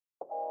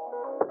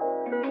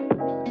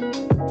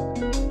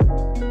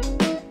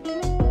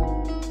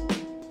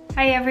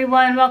Hi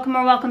everyone, welcome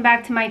or welcome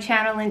back to my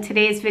channel. In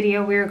today's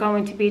video we are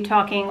going to be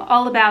talking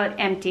all about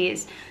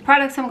Empties.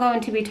 Products I'm going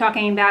to be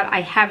talking about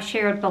I have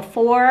shared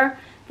before.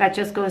 That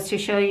just goes to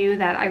show you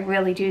that I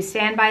really do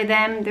stand by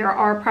them. There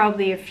are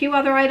probably a few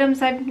other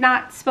items I've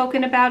not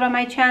spoken about on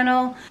my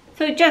channel.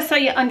 So just so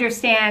you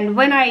understand,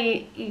 when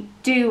I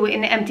do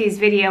an Empties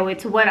video,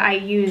 it's what I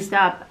used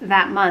up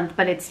that month,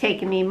 but it's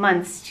taken me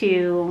months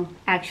to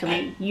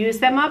actually use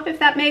them up, if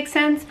that makes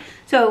sense.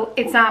 So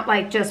it's not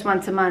like just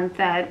once a month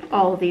that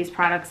all of these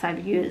products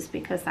I've used,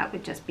 because that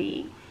would just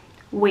be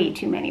way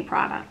too many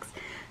products.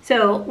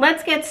 So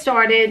let's get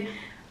started.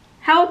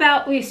 How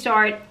about we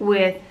start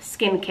with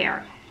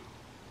skincare?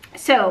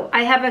 So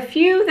I have a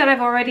few that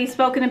I've already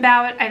spoken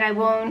about and I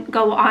won't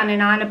go on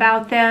and on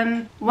about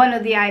them. One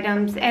of the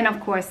items, and of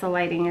course the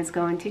lighting is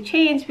going to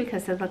change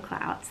because of the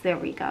clouds. There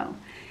we go.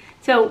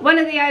 So one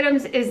of the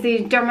items is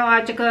the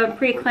Dermalogica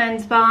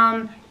PreCleanse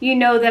Balm. You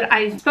know that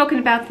I've spoken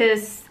about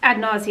this ad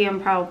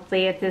nauseum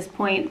probably at this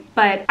point,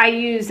 but I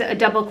use a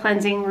double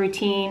cleansing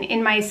routine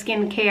in my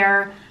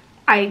skincare.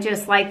 I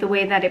just like the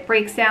way that it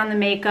breaks down the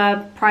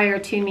makeup prior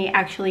to me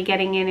actually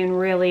getting in and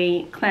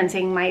really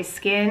cleansing my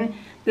skin.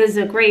 This is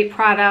a great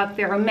product.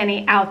 There are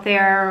many out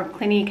there.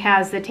 Clinique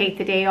has the Take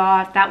the Day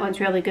Off. That one's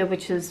really good,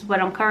 which is what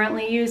I'm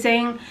currently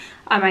using.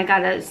 I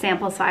got a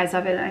sample size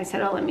of it and I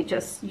said, oh, let me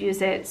just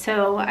use it.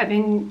 So I've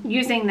been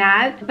using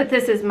that, but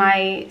this is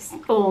my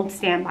old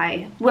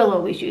standby. Will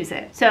always use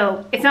it.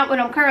 So it's not what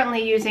I'm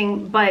currently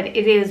using, but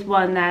it is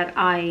one that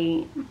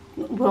I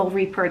will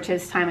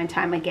repurchase time and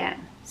time again.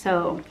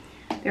 So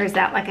there's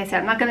that. Like I said,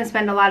 I'm not going to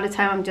spend a lot of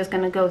time. I'm just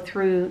going to go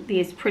through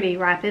these pretty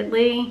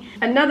rapidly.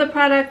 Another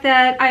product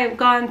that I have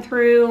gone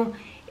through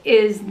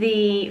is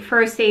the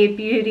First Aid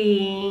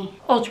Beauty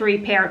Ultra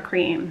Repair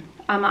Cream.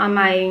 I'm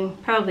on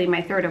probably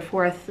my third or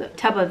fourth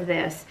tub of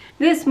this.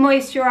 This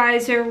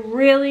moisturizer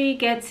really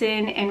gets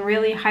in and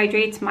really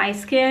hydrates my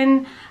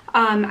skin.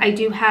 I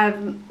do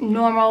have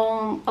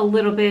normal, a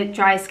little bit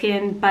dry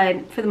skin,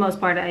 but for the most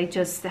part I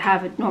just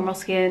have normal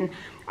skin.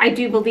 I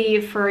do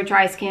believe for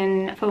dry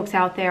skin folks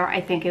out there,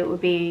 I think it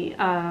would be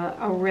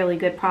a really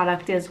good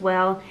product as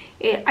well.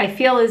 I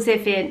feel as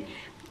if it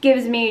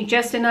gives me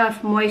just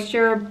enough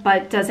moisture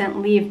but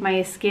doesn't leave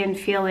my skin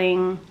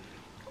feeling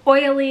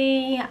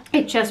oily.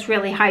 It just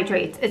really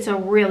hydrates. It's a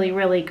really,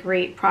 really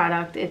great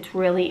product. It's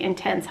really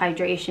intense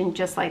hydration,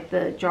 just like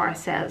the jar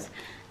says.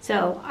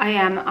 So I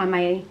am on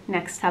my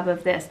next tub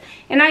of this.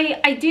 And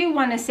I do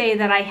want to say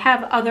that I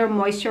have other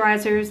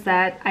moisturizers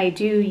that I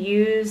do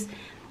use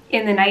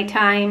in the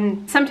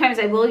nighttime. Sometimes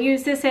I will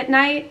use this at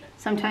night.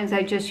 Sometimes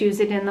I just use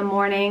it in the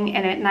morning,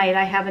 and at night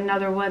I have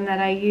another one that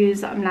I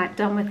use. I'm not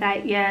done with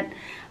that yet,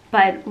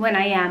 but when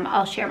I am,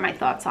 I'll share my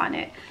thoughts on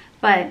it.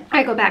 But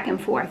I go back and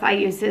forth. I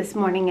use this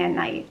morning and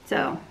night.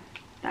 So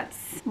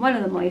that's one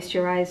of the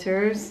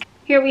moisturizers.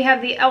 Here we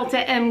have the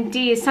Ulta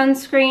MD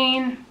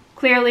sunscreen.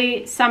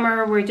 Clearly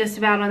summer, we're just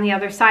about on the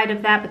other side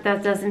of that, but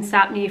that doesn't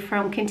stop me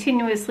from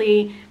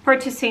continuously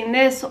purchasing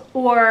this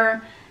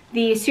or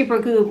the Super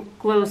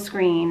Glow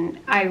Screen.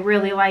 I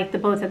really like the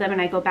both of them,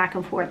 and I go back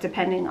and forth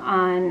depending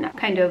on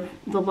kind of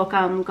the look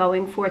I'm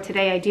going for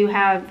today. I do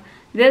have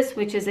this,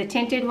 which is a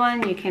tinted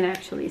one. You can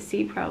actually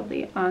see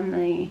probably on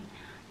the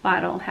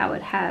bottle how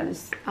it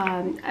has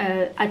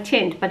a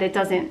tint, but it's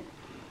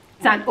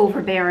not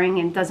overbearing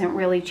and doesn't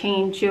really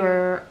change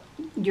your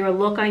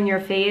look on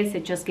your face.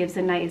 It just gives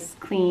a nice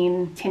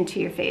clean tint to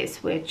your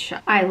face, which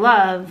I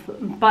love,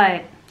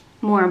 but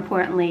more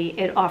importantly,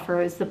 it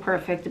offers the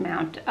perfect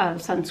amount of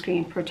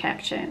sunscreen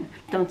protection.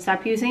 Don't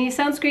stop using your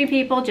sunscreen,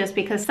 people, just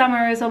because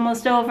summer is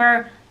almost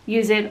over.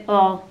 Use it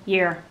all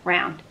year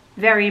round.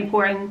 Very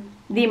important.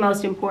 The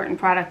most important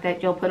product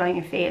that you'll put on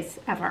your face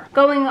ever.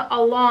 Going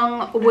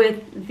along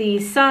with the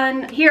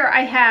sun, here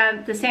I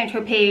have the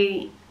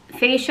Tropez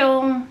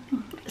facial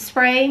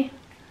spray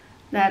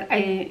that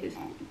I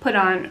put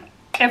on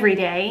every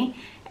day.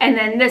 And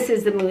then this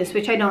is the Mousse,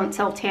 which I don't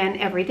self-tan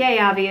every day,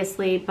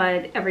 obviously,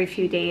 but every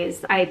few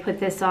days I put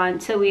this on.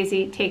 So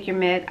easy, take your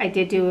mitt. I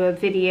did do a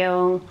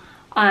video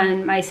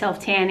on my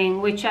self-tanning,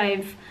 which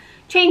I've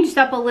changed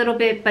up a little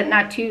bit, but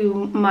not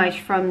too much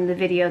from the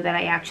video that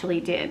I actually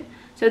did.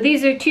 So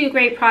these are two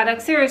great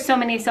products. There are so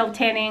many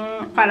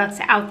self-tanning products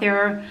out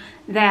there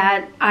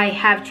that I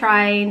have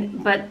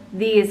tried, but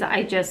these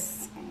I just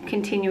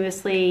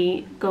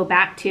continuously go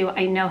back to.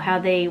 I know how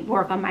they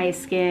work on my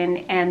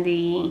skin and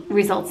the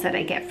results that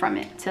I get from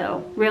it.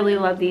 So really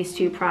love these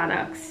two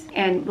products,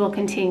 and we'll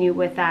continue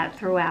with that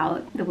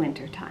throughout the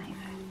winter time.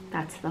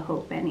 That's the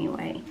hope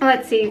anyway.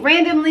 Let's see,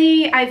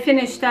 randomly I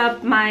finished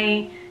up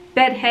my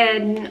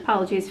Bedhead,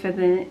 apologies for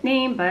the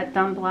name, but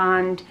Dumb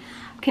Blonde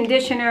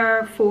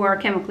conditioner for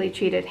chemically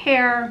treated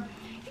hair,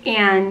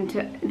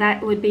 and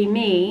that would be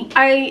me.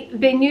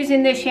 I've been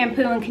using this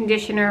shampoo and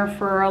conditioner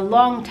for a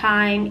long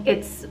time.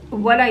 It's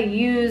what I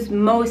use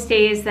most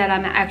days that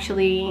I'm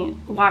actually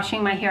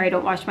washing my hair. I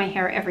don't wash my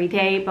hair every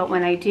day, but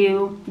when I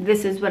do,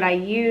 this is what I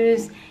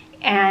use.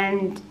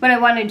 And when I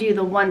want to do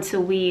the once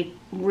a week,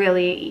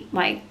 really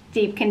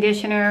deep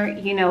conditioner,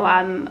 you know,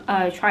 I'm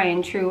a try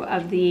and true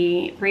of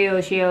the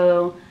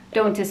Briogeo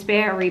Don't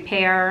Despair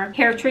Repair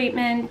hair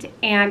treatment,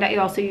 and I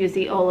also use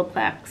the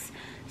Olaplex.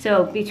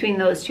 So between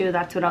those two,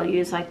 that's what I'll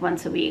use like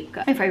once a week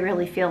if I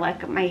really feel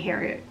like my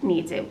hair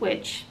needs it,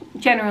 which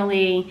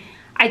generally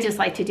I just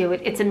like to do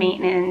it. It's a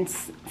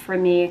maintenance for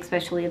me,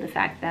 especially the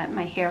fact that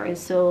my hair is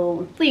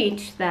so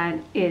bleached that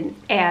it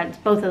adds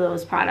both of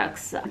those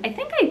products. I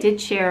think I did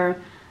share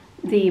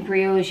the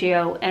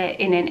Briogeo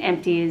in an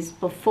Empties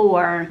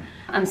before.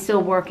 I'm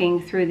still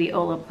working through the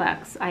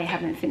Olaplex. I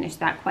haven't finished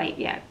that quite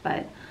yet,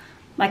 but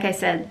like I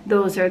said,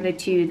 those are the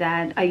two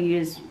that I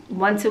use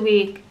once a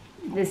week.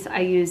 This I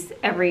use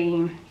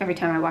every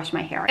time I wash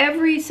my hair.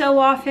 Every so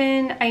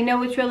often, I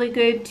know it's really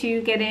good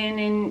to get in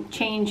and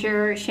change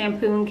your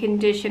shampoo and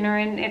conditioner,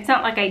 and it's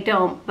not like I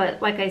don't,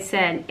 but like I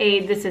said,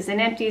 this is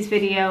an Empties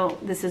video.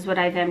 This is what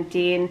I've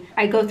emptied.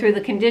 I go through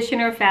the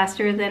conditioner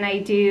faster than I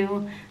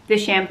do the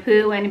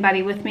shampoo.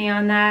 Anybody with me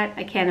on that?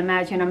 I can't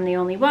imagine I'm the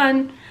only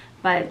one.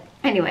 But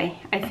anyway,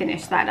 I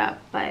finished that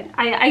up. But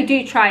I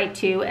do try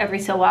to every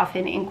so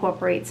often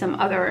incorporate some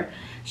other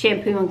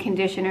shampoo and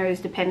conditioners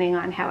depending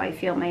on how I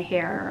feel my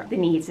hair, the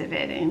needs of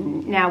it.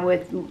 And now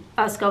with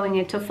us going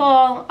into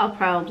fall, I'll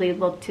probably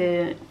look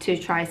to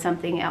try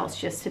something else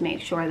just to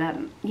make sure that,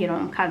 you know,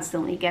 I'm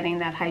constantly getting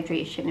that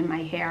hydration in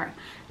my hair.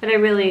 But I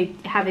really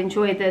have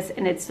enjoyed this,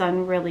 and it's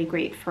done really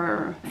great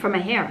for my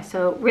hair.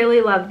 So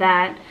really love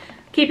that.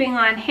 Keeping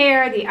on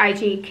hair, the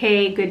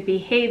IGK Good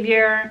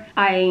Behavior.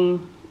 I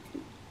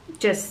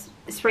just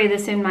spray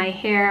this in my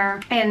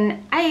hair,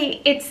 and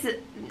it's,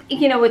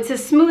 you know, it's a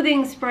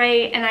smoothing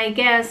spray, and I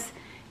guess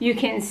you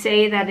can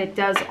say that it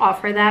does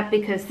offer that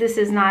because this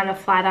is not a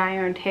flat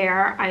ironed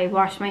hair. I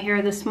washed my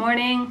hair this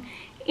morning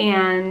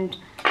and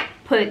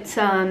put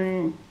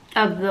some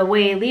of the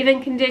Way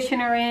leave-in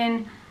conditioner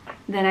in,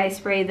 then I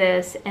spray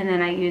this, and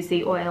then I use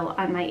the oil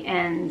on my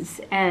ends,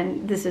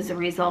 and this is the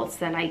results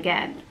that I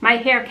get. My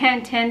hair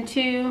can tend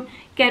to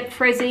get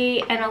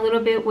frizzy and a little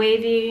bit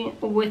wavy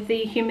with the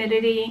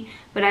humidity,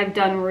 but I've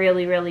done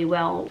really, really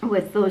well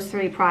with those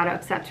three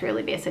products. That's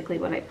really basically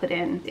what I put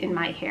in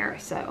my hair.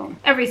 So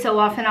every so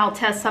often I'll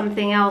test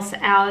something else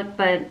out,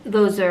 but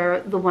those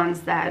are the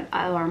ones that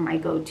are my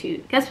go-to.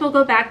 Guess we'll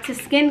go back to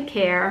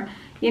skincare.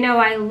 You know,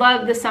 I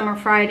love the Summer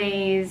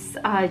Fridays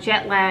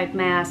jet lag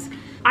mask.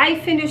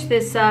 I finished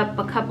this up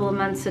a couple of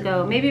months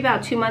ago, maybe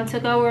about 2 months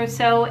ago or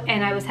so,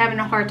 and I was having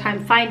a hard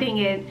time finding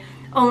it,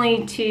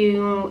 only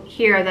to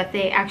hear that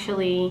they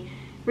actually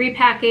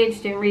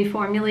repackaged and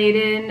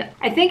reformulated.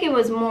 I think it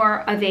was more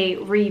of a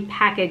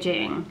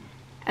repackaging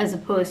as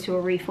opposed to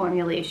a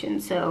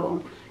reformulation.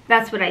 So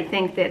that's what I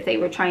think that they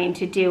were trying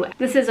to do.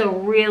 This is a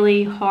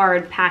really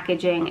hard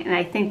packaging, and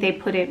I think they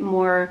put it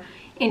more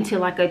into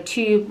like a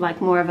tube, like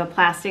more of a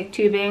plastic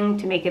tubing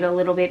to make it a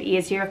little bit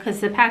easier,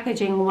 because the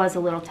packaging was a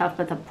little tough,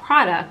 but the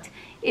product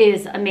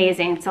is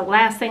amazing. It's the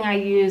last thing I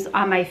use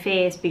on my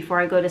face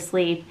before I go to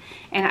sleep,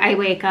 and I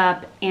wake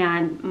up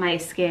and my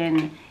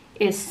skin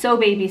is so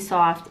baby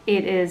soft.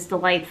 It is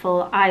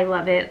delightful. I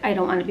love it. I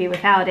don't want to be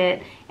without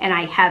it, and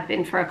I have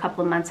been for a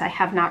couple of months. I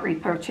have not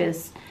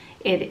repurchased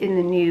it in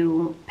the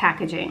new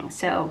packaging,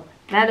 so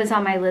that is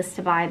on my list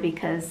to buy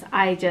because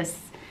I just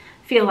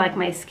feel like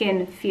my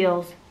skin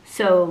feels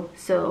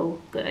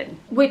so good.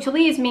 Which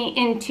leads me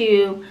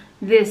into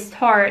this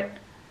Tarte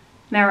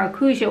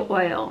Maracuja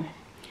oil.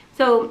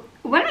 So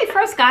when I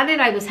first got it,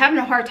 I was having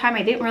a hard time.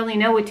 I didn't really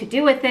know what to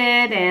do with it,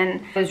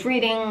 and I was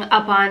reading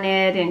up on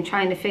it and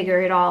trying to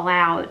figure it all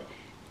out.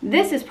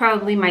 This is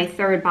probably my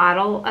third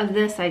bottle of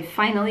this. I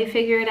finally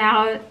figured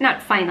out,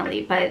 not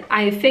finally, but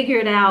I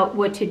figured out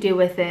what to do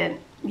with it,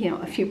 you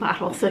know, a few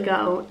bottles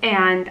ago,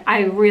 and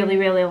I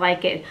really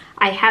like it.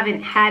 I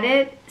haven't had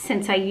it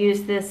since I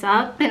used this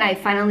up, and I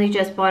finally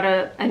just bought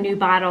a new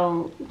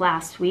bottle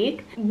last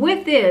week.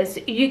 With this,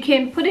 you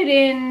can put it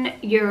in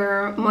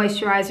your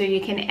moisturizer.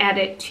 You can add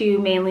it to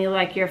mainly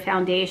like your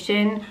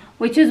foundation,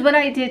 which is what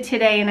I did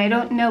today, and I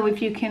don't know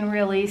if you can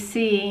really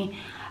see.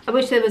 I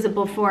wish there was a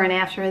before and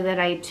after that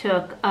I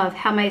took of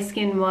how my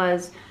skin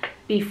was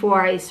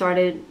before I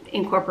started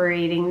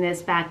incorporating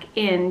this back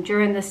in.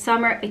 During the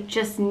summer, it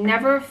just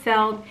never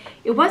felt,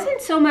 it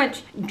wasn't so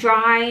much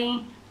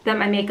dry that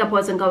my makeup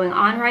wasn't going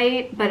on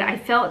right, but I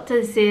felt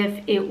as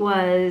if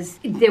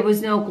there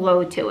was no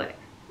glow to it.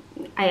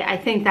 I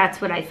think that's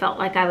what I felt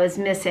like I was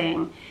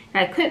missing.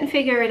 And I couldn't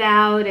figure it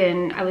out,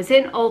 and I was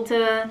in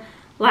Ulta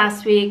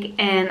last week,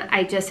 and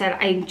I just said,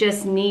 I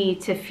just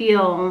need to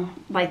feel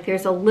like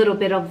there's a little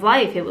bit of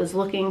life. It was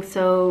looking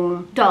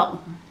so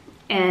dull.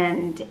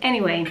 And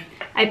anyway,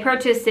 I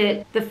purchased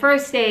it. The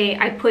first day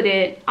I put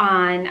it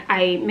on,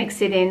 I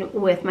mixed it in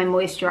with my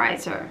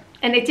moisturizer.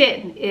 And it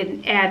did.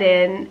 It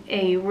added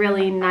a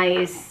really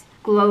nice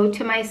glow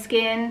to my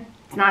skin.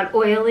 It's not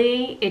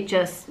oily. It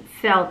just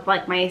felt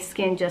like my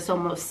skin just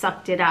almost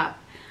sucked it up.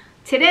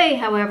 Today,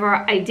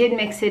 however, I did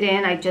mix it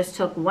in. I just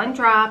took one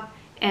drop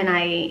and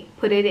I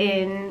put it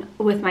in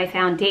with my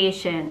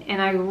foundation.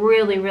 And I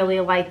really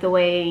like the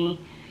way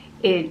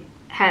it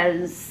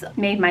has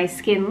made my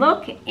skin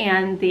look,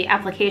 and the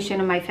application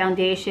of my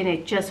foundation,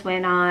 it just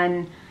went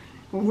on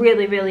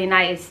really, really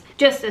nice.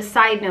 Just a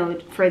side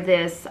note for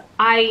this,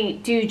 I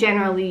do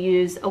generally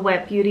use a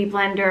wet beauty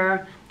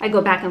blender. I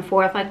go back and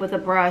forth like with a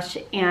brush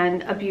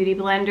and a beauty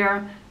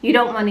blender. You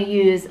don't want to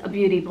use a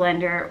beauty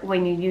blender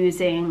when you're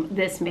using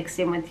this mixed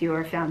in with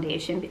your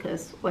foundation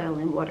because oil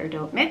and water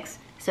don't mix.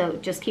 So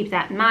just keep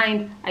that in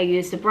mind. I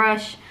used a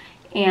brush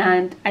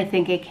and I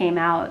think it came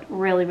out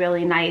really,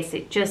 really nice.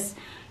 It just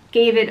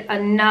gave it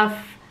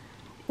enough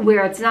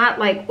where it's not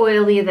like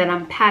oily that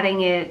I'm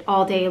patting it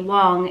all day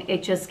long.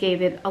 It just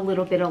gave it a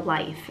little bit of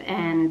life,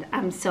 and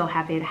I'm so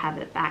happy to have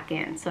it back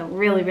in. So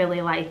really,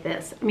 really like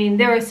this. I mean,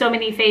 there are so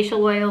many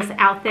facial oils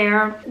out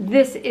there.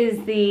 This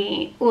is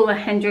the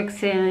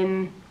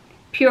OLEHENRIKSEN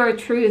Pure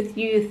Truth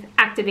Youth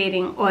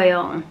Activating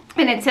Oil,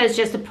 and it says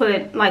just to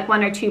put like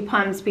 1 or 2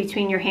 pumps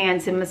between your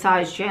hands and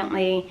massage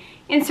gently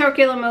in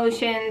circular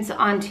motions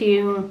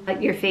onto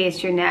your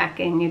face, your neck,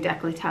 and your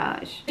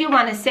décolletage. I do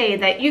want to say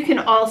that you can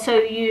also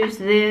use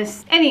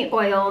this, any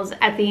oils,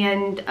 at the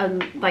end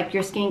of like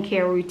your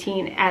skincare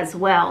routine as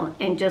well,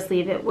 and just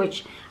leave it,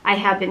 which I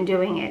have been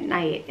doing at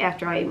night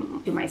after I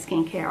do my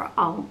skincare.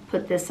 I'll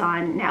put this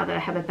on now that I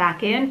have it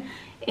back in,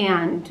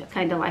 and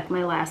kind of like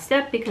my last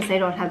step because I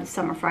don't have the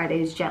Summer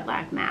Fridays jet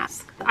lag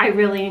mask. I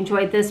really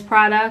enjoyed this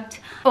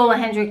product.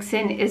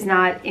 OLEHENRIKSEN is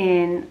not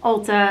in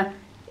Ulta,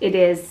 it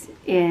is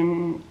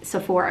in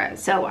Sephora.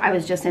 So I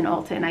was just in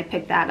Ulta and I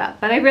picked that up.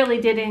 But I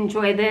really did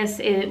enjoy this.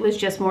 It was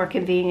just more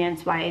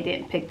convenience why I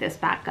didn't pick this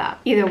back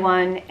up. Either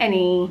one,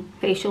 any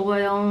facial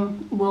oil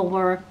will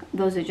work.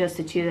 Those are just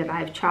the 2 that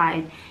I've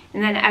tried.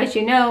 And then, as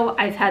you know,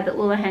 I've had the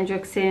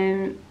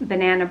OLEHENRIKSEN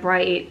Banana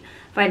Bright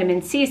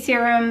Vitamin C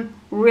Serum.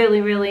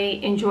 Really,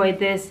 really enjoyed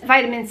this.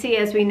 Vitamin C,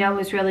 as we know,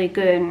 is really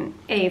good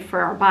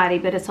for our body,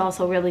 but it's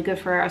also really good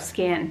for our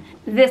skin.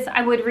 This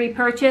I would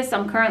repurchase.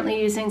 I'm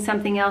currently using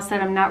something else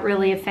that I'm not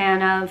really a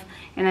fan of,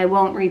 and I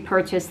won't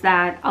repurchase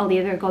that. I'll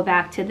either go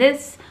back to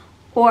this,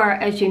 or,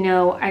 as you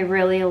know, I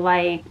really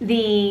like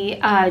the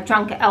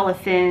Drunk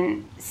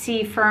Elephant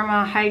C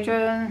Firma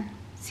Hydra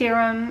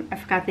Serum. I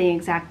forgot the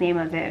exact name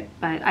of it,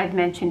 but I've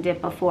mentioned it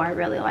before. I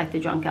really like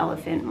the Drunk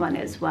Elephant one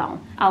as well.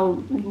 I'll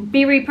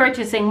be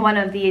repurchasing one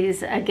of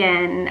these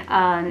again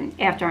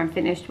after I'm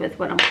finished with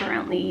what I'm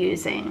currently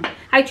using.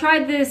 I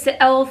tried this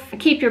e.l.f.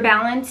 Keep Your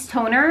Balance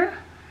Toner,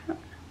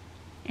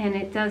 and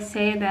it does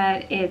say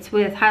that it's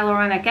with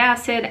hyaluronic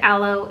acid,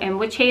 aloe, and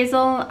witch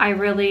hazel. I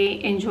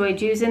really enjoyed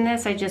using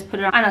this. I just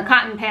put it on a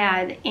cotton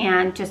pad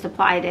and just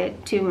applied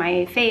it to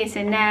my face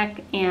and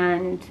neck,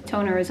 and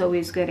toner is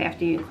always good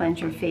after you cleanse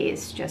your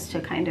face, just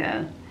to kind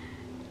of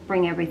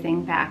bring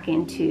everything back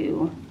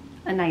into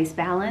a nice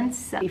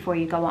balance before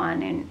you go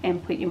on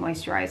and put your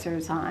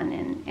moisturizers on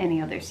and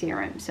any other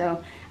serum.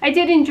 So I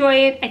did enjoy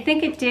it. I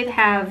think it did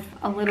have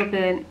a little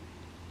bit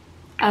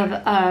of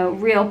a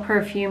real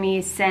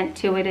perfumey scent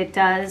to it. It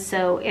does,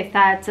 so if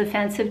that's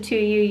offensive to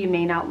you, you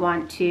may not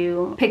want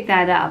to pick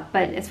that up.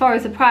 But as far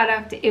as the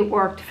product, it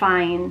worked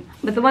fine.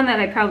 But the one that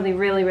I probably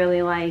really,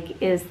 really like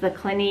is the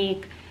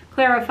Clinique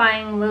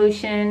Clarifying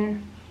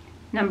Lotion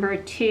number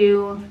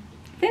 2.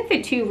 I think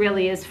the 2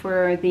 really is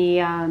for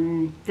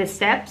the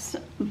steps,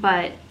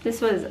 but this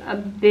was a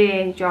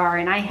big jar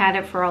and I had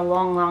it for a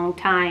long, long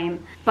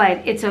time. But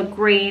it's a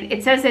great,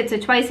 it says it's a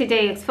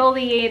twice-a-day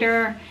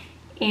exfoliator.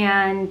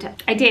 And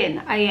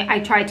I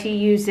tried to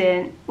use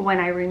it when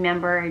I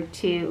remembered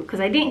to, because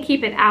I didn't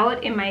keep it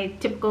out in my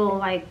typical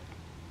like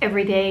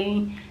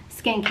everyday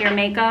skincare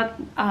makeup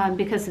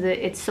because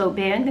it's so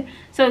big.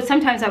 So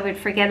sometimes I would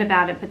forget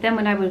about it, but then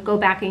when I would go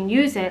back and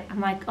use it, I'm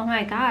like, oh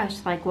my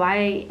gosh, like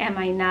why am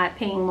I not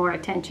paying more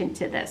attention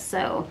to this?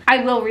 So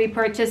I will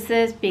repurchase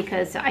this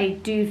because I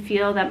do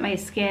feel that my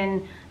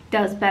skin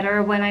does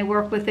better when I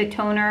work with a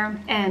toner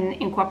and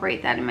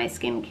incorporate that in my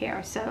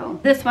skincare. So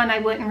this one I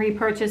wouldn't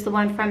repurchase, the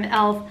one from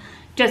e.l.f.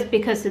 just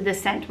because the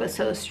scent was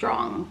so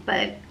strong,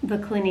 but the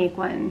Clinique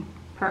one,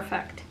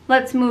 perfect.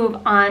 Let's move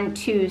on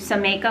to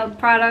some makeup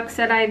products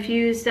that I've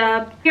used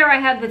up. Here I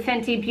have the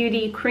Fenty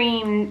Beauty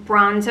Cream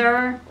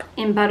Bronzer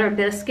in Butter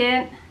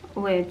Biscuit,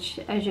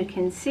 which as you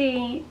can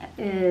see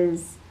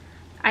is,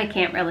 I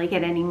can't really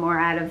get any more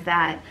out of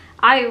that.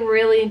 I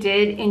really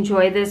did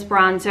enjoy this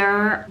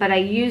bronzer, but I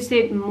used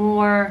it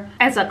more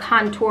as a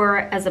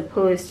contour as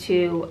opposed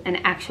to an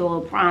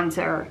actual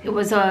bronzer. It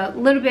was a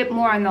little bit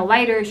more on the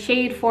lighter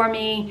shade for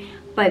me,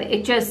 but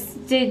it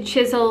just did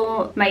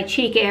chisel my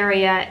cheek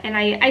area, and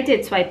I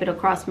did swipe it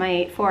across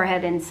my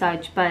forehead and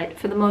such, but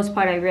for the most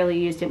part I really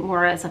used it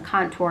more as a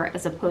contour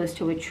as opposed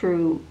to a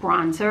true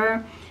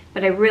bronzer.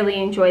 But I really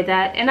enjoyed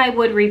that, and I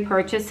would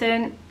repurchase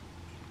it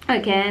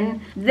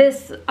again.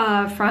 This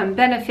from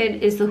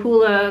Benefit is the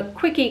Hoola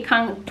Quickie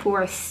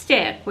Contour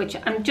Stick, which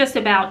I'm just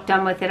about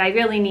done with it. I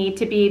really need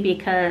to be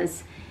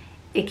because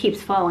it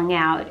keeps falling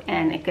out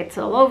and it gets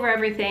all over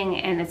everything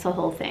and it's a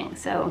whole thing.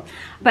 So,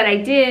 but I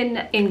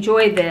did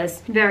enjoy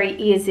this. Very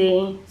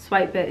easy.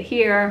 Swipe it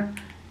here,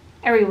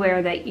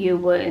 everywhere that you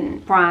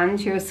would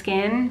bronze your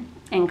skin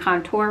and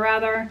contour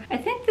rather. I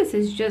think this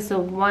is just a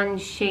 1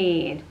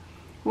 shade.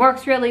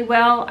 Works really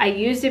well. I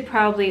used it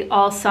probably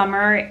all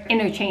summer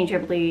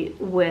interchangeably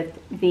with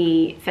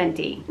the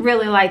Fenty.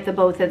 Really like the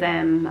both of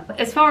them.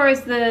 As far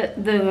as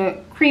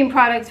the cream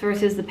products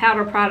versus the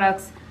powder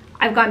products,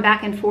 I've gone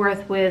back and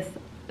forth with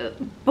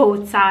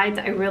both sides.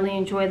 I really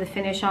enjoy the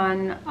finish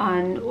on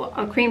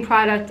a cream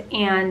product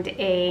and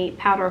a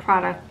powder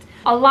product.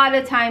 A lot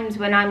of times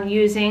when I'm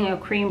using a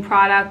cream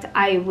product,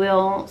 I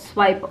will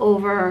swipe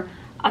over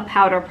a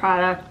powder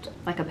product,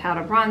 like a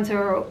powder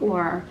bronzer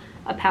or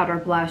a powder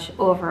blush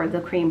over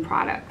the cream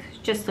product,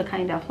 just to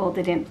kind of hold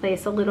it in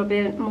place a little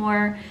bit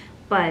more.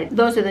 But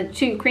those are the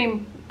two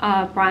cream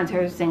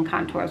bronzers and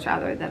contours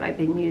rather that I've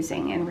been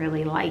using and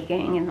really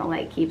liking, and the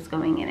light keeps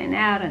going in and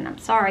out, and I'm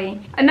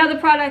sorry. Another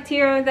product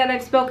here that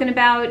I've spoken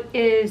about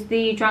is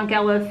the Drunk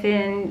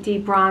Elephant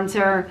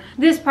D-Bronzer.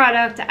 This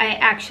product I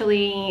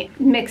actually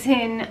mix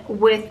in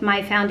with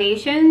my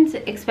foundations,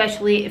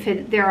 especially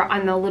if they're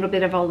on a little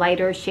bit of a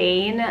lighter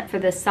shade. For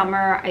the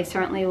summer, I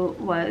certainly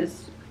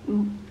was,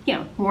 you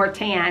know, more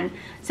tan,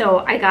 so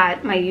I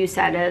got my use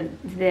out of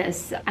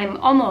this. I'm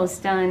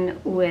almost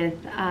done with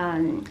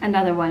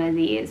another one of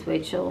these,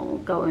 which will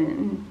go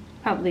and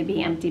probably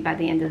be empty by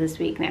the end of this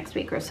week, next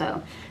week or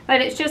so.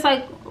 But it's just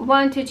like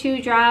 1 to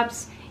 2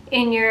 drops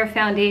in your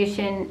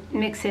foundation,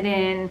 mix it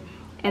in,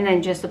 and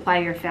then just apply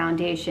your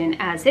foundation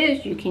as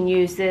is. You can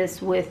use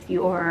this with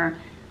your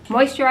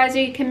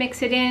moisturizer, you can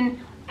mix it in,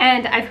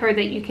 and I've heard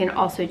that you can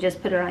also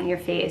just put it on your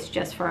face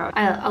just for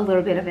a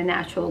little bit of a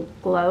natural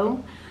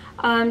glow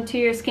to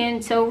your skin.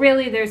 So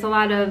really there's a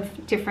lot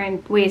of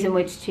different ways in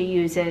which to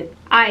use it.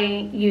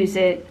 I use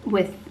it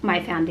with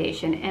my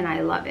foundation and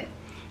I love it.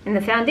 And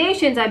the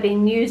foundations I've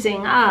been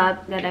using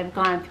up that I've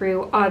gone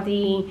through are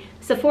the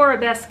Sephora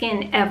Best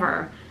Skin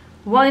Ever.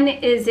 One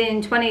is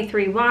in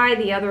 23Y,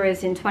 the other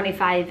is in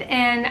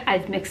 25N.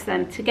 I've mixed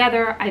them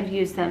together, I've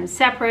used them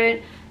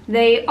separate.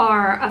 They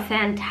are a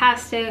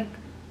fantastic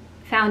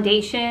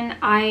foundation.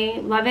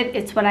 I love it.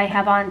 It's what I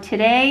have on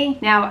today.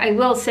 Now I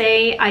will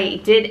say I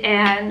did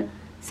add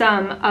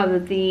some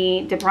of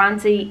the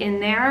D-Bronzi in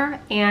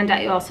there, and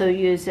I also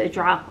used a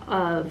drop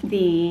of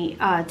the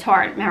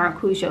Tarte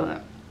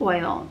Maracuja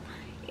oil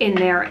in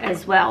there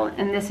as well.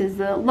 And this is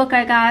the look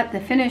I got, the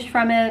finish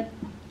from it.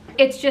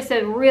 It's just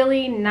a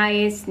really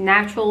nice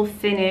natural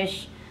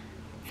finish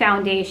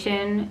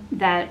foundation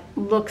that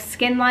looks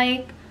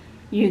skin-like.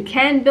 You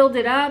can build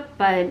it up,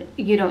 but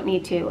you don't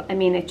need to. I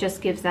mean, it just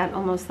gives that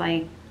almost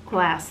like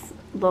glass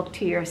look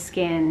to your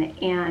skin.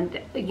 And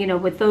you know,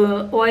 with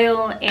the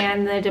oil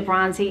and the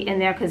D-Bronzi in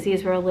there, because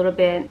these were a little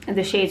bit,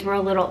 the shades were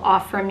a little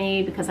off for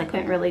me because I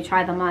couldn't really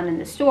try them on in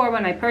the store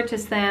when I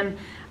purchased them.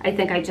 I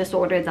think I just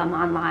ordered them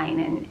online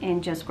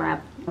and just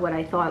grabbed what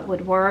I thought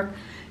would work.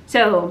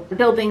 So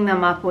building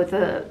them up with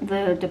the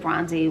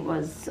D-Bronzi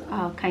was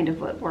kind of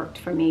what worked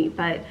for me.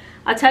 But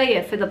I'll tell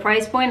you, for the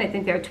price point, I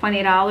think they're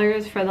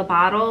 $20 for the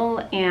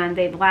bottle, and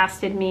they've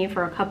lasted me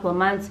for a couple of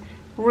months.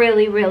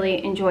 Really,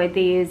 really enjoyed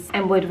these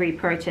and would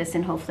repurchase,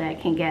 and hopefully I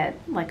can get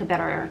like a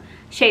better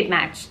shade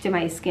match to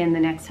my skin the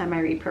next time I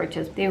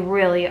repurchase. They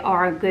really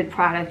are good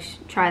products.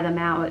 Try them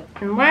out.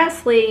 And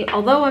lastly,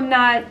 although I'm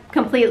not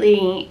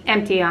completely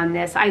empty on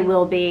this, I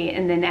will be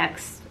in the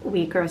next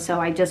week or so.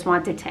 I just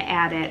wanted to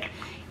add it.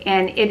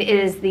 And it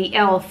is the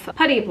e.l.f.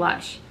 Putty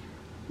Blush.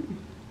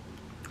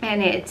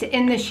 And it's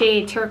in the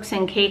shade Turks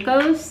and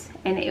Caicos.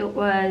 And it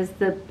was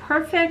the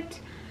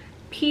perfect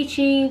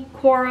peachy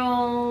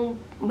coral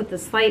with a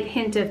slight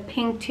hint of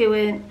pink to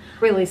it.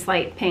 Really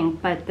slight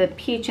pink, but the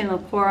peach and the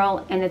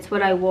coral. And it's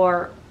what I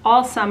wore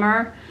all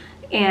summer.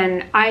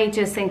 And I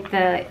just think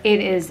that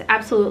it is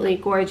absolutely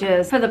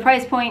gorgeous. For the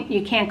price point,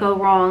 you can't go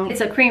wrong.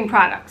 It's a cream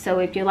product. So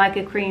if you like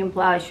a cream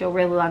blush, you'll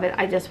really love it.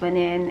 I just went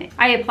in.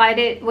 I applied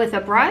it with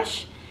a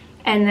brush,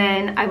 and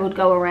then I would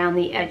go around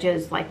the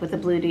edges like with a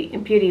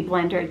beauty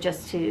blender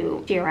just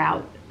to shear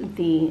out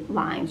the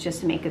lines, just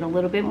to make it a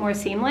little bit more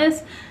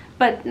seamless.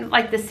 But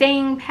like the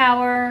staying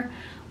power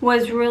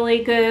was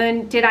really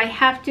good. Did I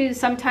have to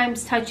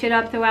sometimes touch it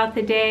up throughout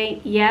the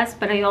day? Yes,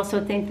 but I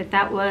also think that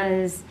that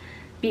was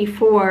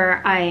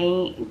before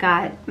I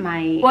got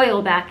my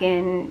oil back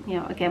in, you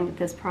know, again with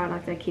this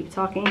product, I keep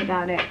talking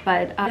about it,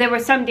 but there were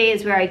some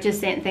days where I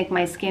just didn't think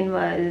my skin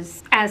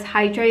was as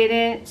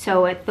hydrated,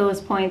 so at those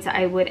points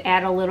I would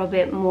add a little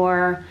bit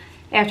more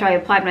after I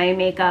applied my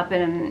makeup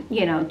and,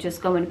 you know,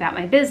 just going about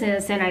my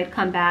business, and I'd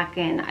come back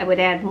and I would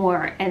add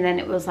more, and then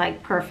it was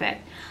like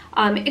perfect.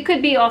 It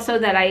could be also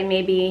that I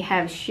maybe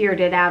have sheared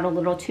it out a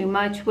little too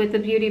much with the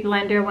beauty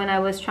blender when I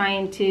was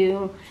trying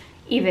to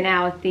even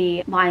out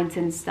the lines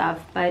and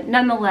stuff, but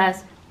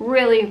nonetheless,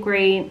 really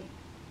great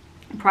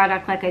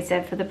product, like I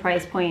said, for the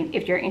price point.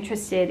 If you're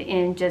interested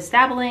in just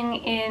dabbling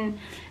in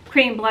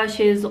cream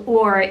blushes,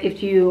 or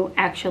if you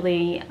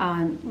actually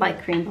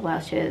like cream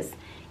blushes,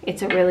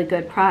 it's a really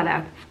good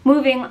product.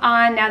 Moving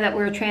on, now that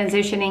we're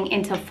transitioning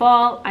into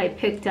fall, I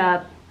picked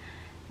up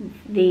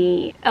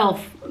the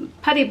e.l.f.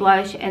 Putty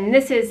Blush, and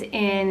this is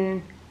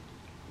in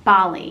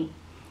Bali,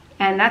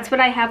 and that's what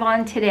I have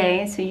on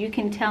today, so you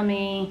can tell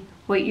me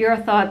what your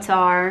thoughts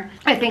are.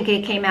 I think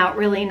it came out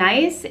really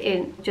nice.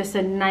 Just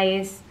a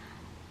nice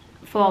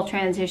fall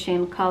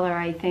transition color.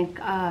 I think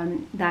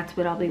that's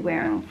what I'll be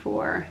wearing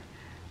for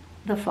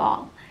the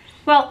fall.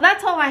 Well,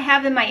 that's all I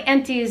have in my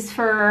empties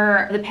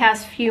for the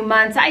past few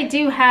months. I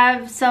do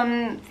have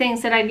some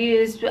things that I've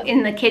used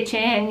in the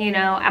kitchen, you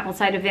know, apple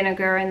cider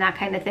vinegar and that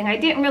kind of thing. I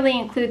didn't really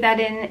include that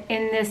in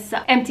this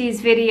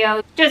empties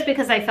video just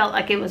because I felt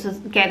like it was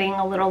getting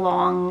a little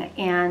long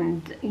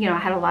and, you know, I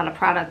had a lot of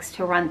products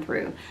to run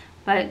through.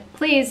 But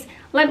please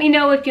let me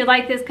know if you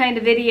like this kind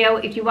of video,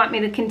 if you want me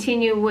to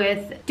continue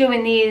with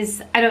doing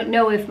these. I don't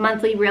know if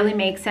monthly really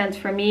makes sense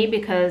for me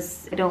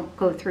because I don't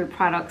go through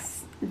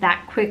products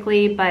that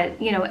quickly,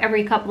 but you know,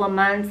 every couple of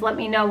months, let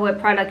me know what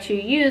products you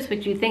use,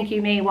 what you think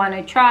you may want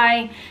to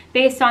try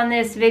based on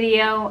this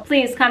video.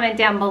 Please comment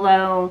down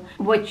below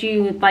what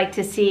you'd like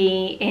to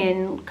see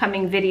in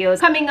coming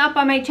videos. Coming up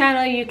on my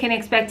channel, you can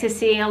expect to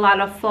see a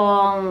lot of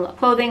fall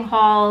clothing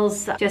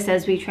hauls just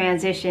as we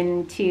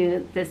transition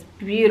to this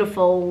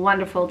beautiful,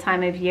 wonderful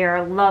time of year.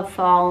 I love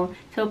fall.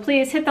 So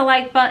please hit the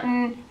like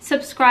button,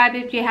 subscribe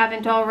if you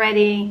haven't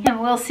already,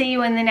 and we'll see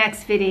you in the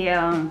next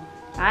video.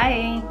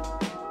 Bye.